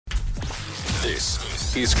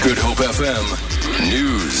This is Good Hope FM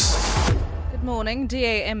News. Good morning.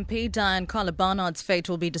 DA MP Dianne Kohler Barnard's fate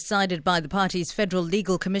will be decided by the party's Federal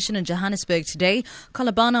Legal Commission in Johannesburg today.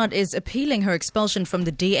 Kohler Barnard is appealing her expulsion from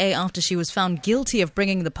the DA after she was found guilty of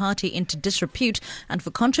bringing the party into disrepute and for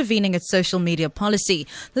contravening its social media policy.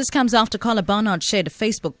 This comes after Kohler Barnard shared a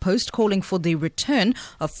Facebook post calling for the return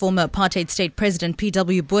of former apartheid state president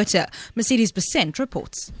P.W. Botha. Mercedes Besent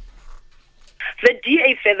reports. The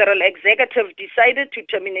DA Federal Executive decided to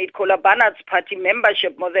terminate Kohler Barnard's party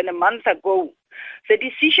membership more than a month ago. The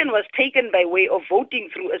decision was taken by way of voting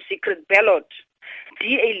through a secret ballot.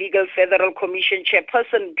 DA Legal Federal Commission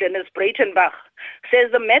Chairperson Glenys Breitenbach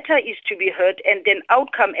says the matter is to be heard and an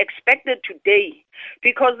outcome expected today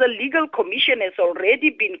because the Legal Commission has already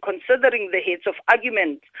been considering the heads of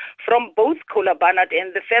argument from both Kohler Barnard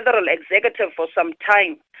and the Federal Executive for some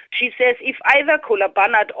time. She says if either Kohler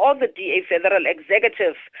Barnard or the DA Federal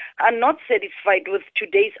Executive are not satisfied with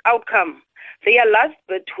today's outcome, their last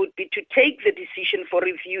bid would be to take the decision for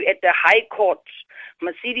review at the High Court.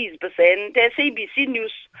 Mercedes Besent, SABC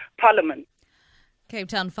News, Parliament. Cape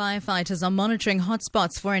Town firefighters are monitoring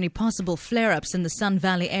hotspots for any possible flare-ups in the Sun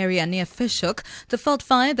Valley area near Fishhook. The veld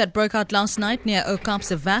fire that broke out last night near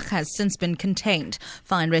Okaapseweg has since been contained.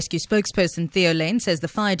 Fire and Rescue spokesperson Theo Lane says the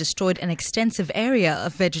fire destroyed an extensive area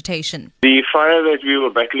of vegetation. The fire that we were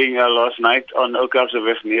battling last night on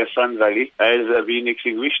Okaapseweg near Sun Valley has been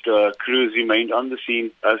extinguished. Crews remained on the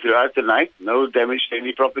scene throughout the night. No damage to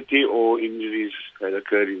any property or injuries that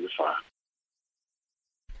occurred in the fire.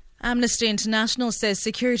 Amnesty International says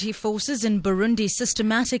security forces in Burundi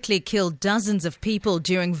systematically killed dozens of people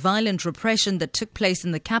during violent repression that took place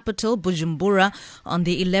in the capital, Bujumbura, on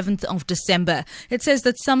the 11th of December. It says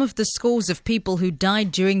that some of the scores of people who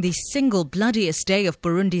died during the single bloodiest day of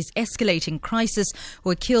Burundi's escalating crisis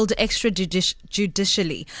were killed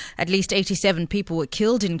extrajudicially. At least 87 people were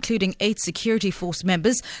killed, including 8 security force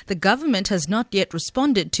members. The government has not yet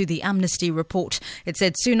responded to the Amnesty report. It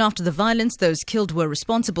said soon after the violence, those killed were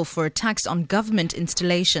responsible for attacks on government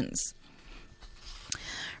installations.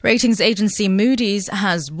 Ratings agency Moody's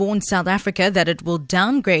has warned South Africa that it will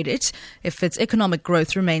downgrade it if its economic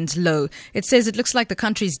growth remains low. It says it looks like the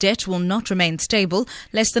country's debt will not remain stable.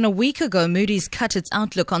 Less than a week ago, Moody's cut its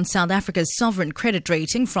outlook on South Africa's sovereign credit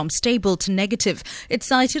rating from stable to negative. It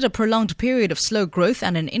cited a prolonged period of slow growth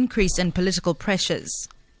and an increase in political pressures.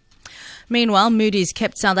 Meanwhile, Moody's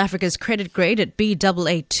kept South Africa's credit grade at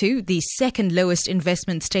Baa2, the second lowest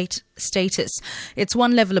investment status. It's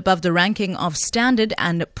one level above the ranking of Standard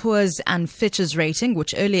and Poor's and Fitch's rating,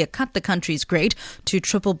 which earlier cut the country's grade to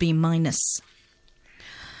BBB-.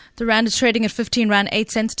 The rand is trading at 15 rand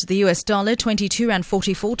 8 cents to the US dollar, 22 rand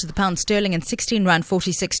 44 to the pound sterling, and 16 rand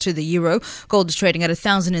 46 to the euro. Gold is trading at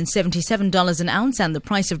 $1,077 an ounce, and the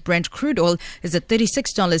price of Brent crude oil is at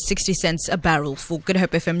 $36.60 a barrel. For Good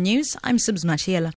Hope FM News, I'm Sibs Matiela.